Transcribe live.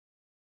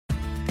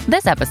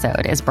This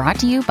episode is brought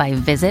to you by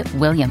Visit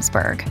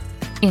Williamsburg.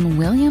 In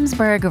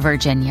Williamsburg,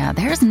 Virginia,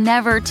 there's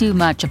never too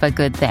much of a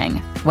good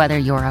thing. Whether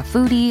you're a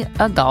foodie,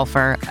 a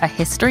golfer, a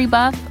history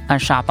buff, a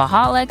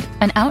shopaholic,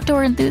 an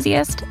outdoor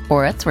enthusiast,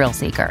 or a thrill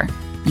seeker,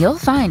 you'll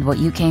find what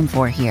you came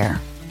for here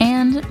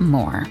and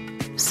more.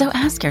 So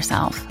ask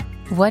yourself,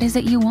 what is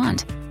it you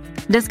want?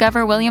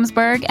 Discover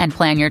Williamsburg and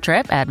plan your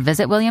trip at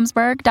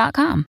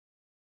visitwilliamsburg.com.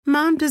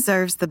 Mom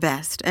deserves the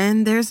best,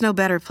 and there's no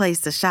better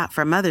place to shop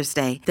for Mother's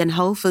Day than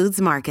Whole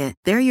Foods Market.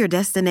 They're your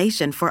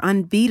destination for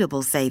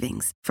unbeatable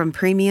savings, from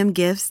premium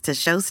gifts to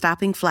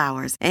show-stopping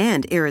flowers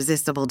and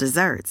irresistible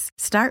desserts.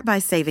 Start by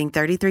saving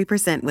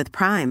 33% with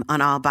Prime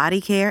on all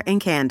body care and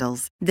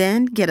candles.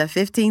 Then get a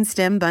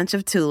 15-stem bunch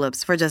of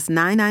tulips for just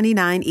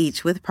 $9.99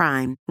 each with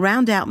Prime.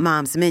 Round out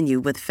Mom's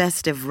menu with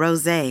festive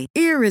rosé,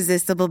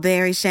 irresistible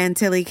berry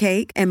chantilly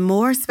cake, and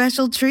more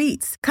special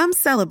treats. Come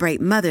celebrate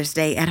Mother's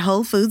Day at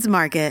Whole Foods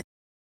Market.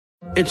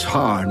 It's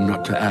hard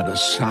not to add a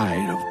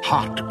side of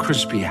hot,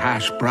 crispy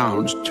hash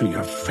browns to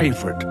your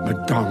favorite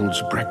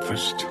McDonald's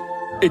breakfast.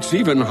 It's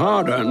even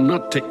harder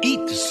not to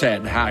eat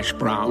said hash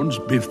browns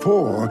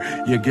before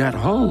you get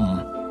home.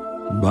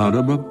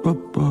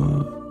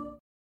 Ba-da-ba-ba-ba.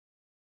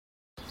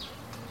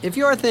 If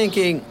you're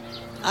thinking,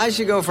 I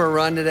should go for a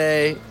run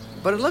today,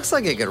 but it looks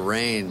like it could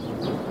rain,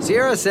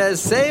 Sierra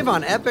says save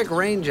on epic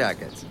rain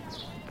jackets.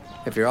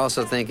 If you're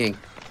also thinking,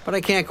 but I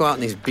can't go out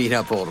in these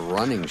beat-up old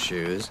running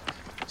shoes,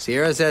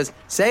 Sierra says,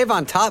 save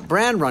on top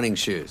brand running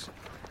shoes.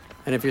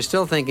 And if you're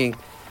still thinking,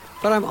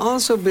 but I'm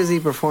also busy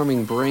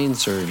performing brain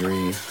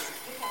surgery,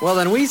 well,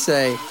 then we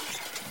say,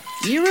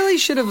 you really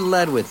should have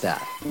led with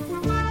that.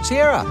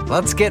 Sierra,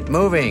 let's get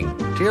moving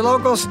to your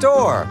local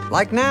store,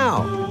 like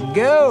now.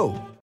 Go!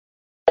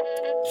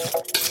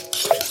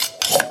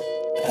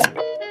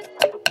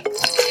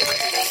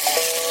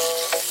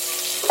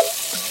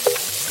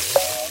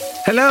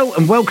 Hello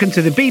and welcome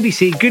to the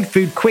BBC Good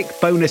Food Quick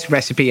Bonus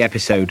Recipe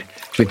episode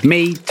with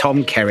me,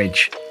 Tom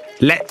Kerridge.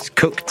 Let's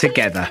cook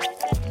together.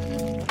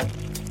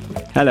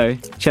 Hello,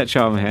 Chet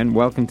Sharma here, and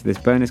welcome to this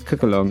bonus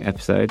cook-along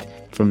episode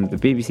from the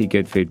BBC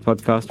Good Food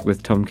podcast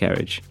with Tom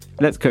Kerridge.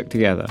 Let's cook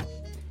together.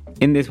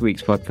 In this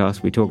week's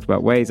podcast, we talked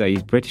about ways I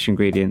use British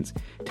ingredients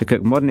to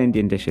cook modern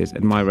Indian dishes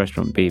at my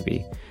restaurant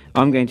BB.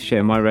 I'm going to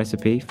share my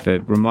recipe for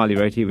Roomali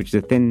roti, which is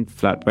a thin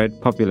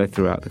flatbread popular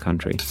throughout the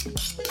country.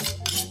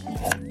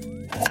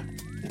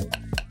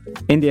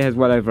 India has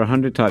well over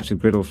 100 types of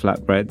griddle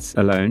flatbreads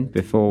alone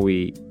before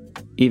we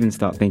even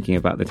start thinking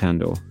about the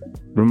tandoor.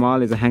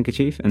 Roomali is a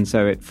handkerchief, and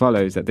so it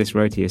follows that this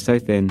roti is so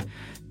thin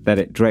that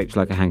it drapes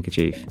like a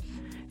handkerchief.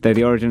 Though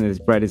the origin of this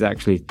bread is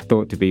actually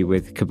thought to be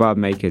with kebab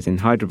makers in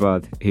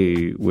Hyderabad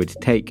who would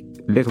take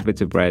little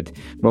bits of bread,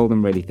 roll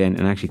them really thin,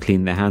 and actually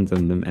clean their hands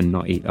on them and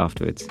not eat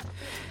afterwards.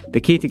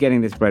 The key to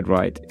getting this bread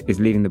right is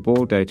leaving the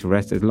ball dough to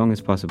rest as long as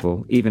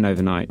possible, even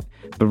overnight,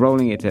 but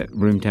rolling it at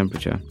room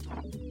temperature.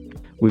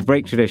 We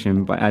break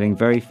tradition by adding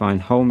very fine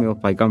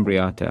wholemeal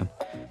paigambri atta.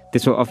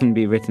 This will often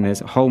be written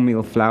as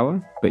wholemeal flour,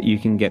 but you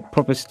can get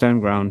proper stone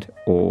ground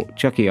or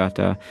chakki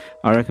atta.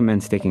 I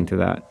recommend sticking to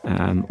that,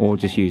 or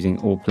just using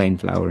all plain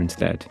flour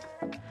instead.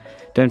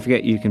 Don't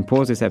forget you can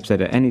pause this episode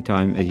at any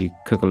time as you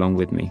cook along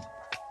with me.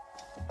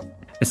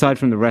 Aside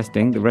from the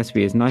resting, the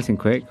recipe is nice and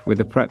quick, with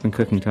the prep and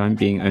cooking time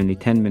being only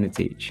 10 minutes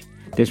each.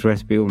 This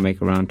recipe will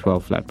make around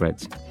 12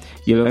 flatbreads.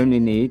 You'll only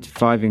need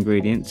 5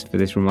 ingredients for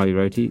this Roomali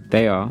roti.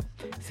 They are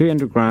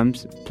 300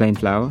 grams plain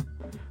flour,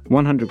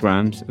 100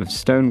 grams of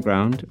stone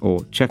ground or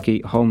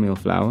chakki wholemeal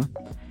flour,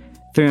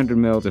 300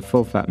 ml of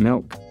full-fat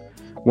milk,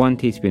 1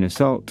 teaspoon of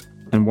salt,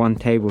 and 1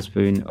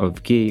 tablespoon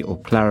of ghee or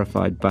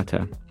clarified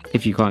butter.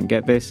 If you can't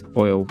get this,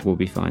 oil will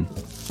be fine.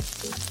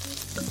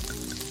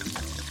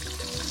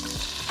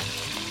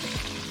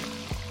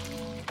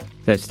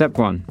 So step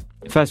 1.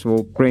 First of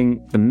all,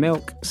 bring the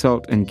milk,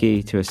 salt and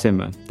ghee to a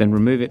simmer, then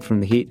remove it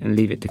from the heat and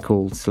leave it to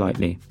cool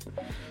slightly.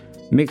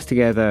 Mix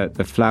together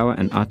the flour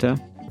and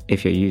atta,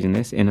 if you're using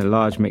this, in a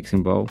large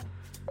mixing bowl.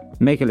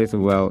 Make a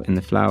little well in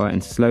the flour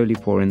and slowly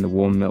pour in the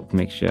warm milk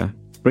mixture,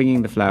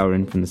 bringing the flour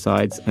in from the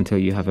sides until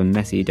you have a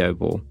messy dough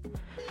ball.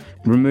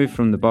 Remove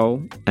from the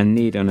bowl and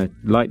knead on a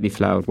lightly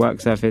floured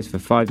work surface for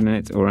 5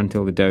 minutes or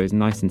until the dough is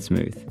nice and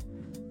smooth.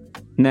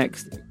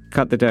 Next,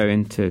 cut the dough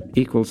into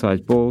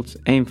equal-sized balls,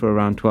 aim for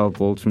around 12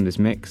 balls from this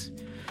mix,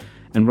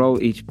 and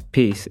roll each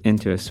piece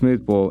into a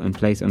smooth ball and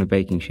place on a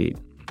baking sheet.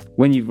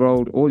 When you've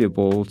rolled all your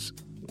balls,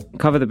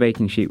 cover the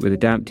baking sheet with a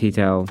damp tea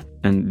towel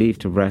and leave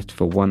to rest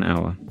for 1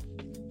 hour.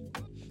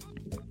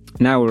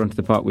 Now we're on to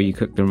the part where you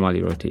cook the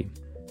Roomali roti.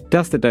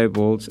 Dust the dough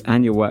balls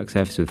and your work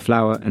surface with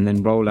flour and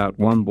then roll out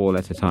 1 ball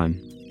at a time.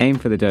 Aim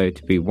for the dough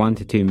to be 1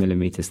 to 2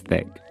 millimeters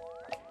thick.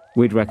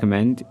 We'd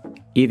recommend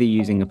either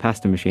using a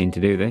pasta machine to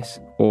do this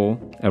or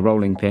a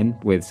rolling pin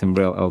with some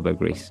real elbow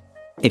grease.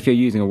 If you're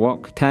using a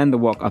wok, turn the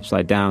wok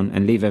upside down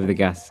and leave over the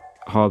gas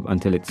hob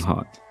until it's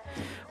hot,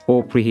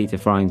 or preheat a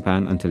frying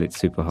pan until it's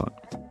super hot.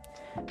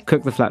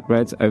 Cook the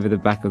flatbreads over the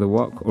back of the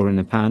wok or in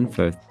a pan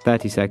for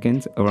 30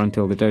 seconds or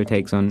until the dough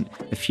takes on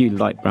a few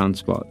light brown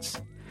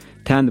spots.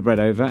 Turn the bread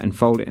over and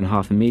fold it in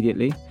half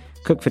immediately.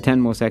 Cook for 10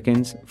 more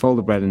seconds, fold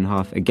the bread in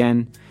half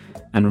again,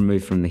 and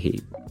remove from the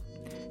heat.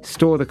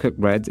 Store the cooked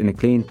breads in a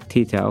clean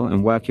tea towel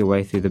and work your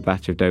way through the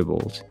batch of dough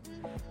balls.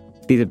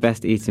 These are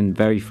best eaten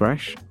very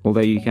fresh,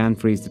 although you can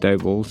freeze the dough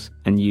balls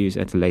and use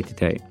at a later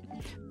date.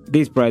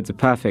 These breads are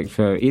perfect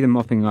for either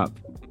mopping up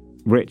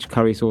rich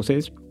curry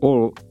sauces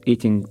or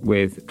eating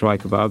with dry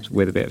kebabs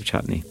with a bit of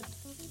chutney.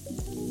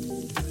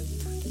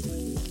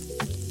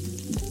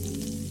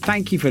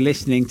 Thank you for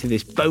listening to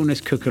this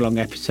bonus cook-along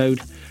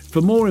episode.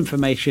 For more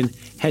information,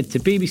 head to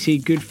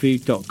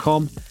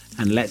bbcgoodfood.com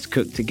and let's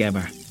cook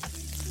together.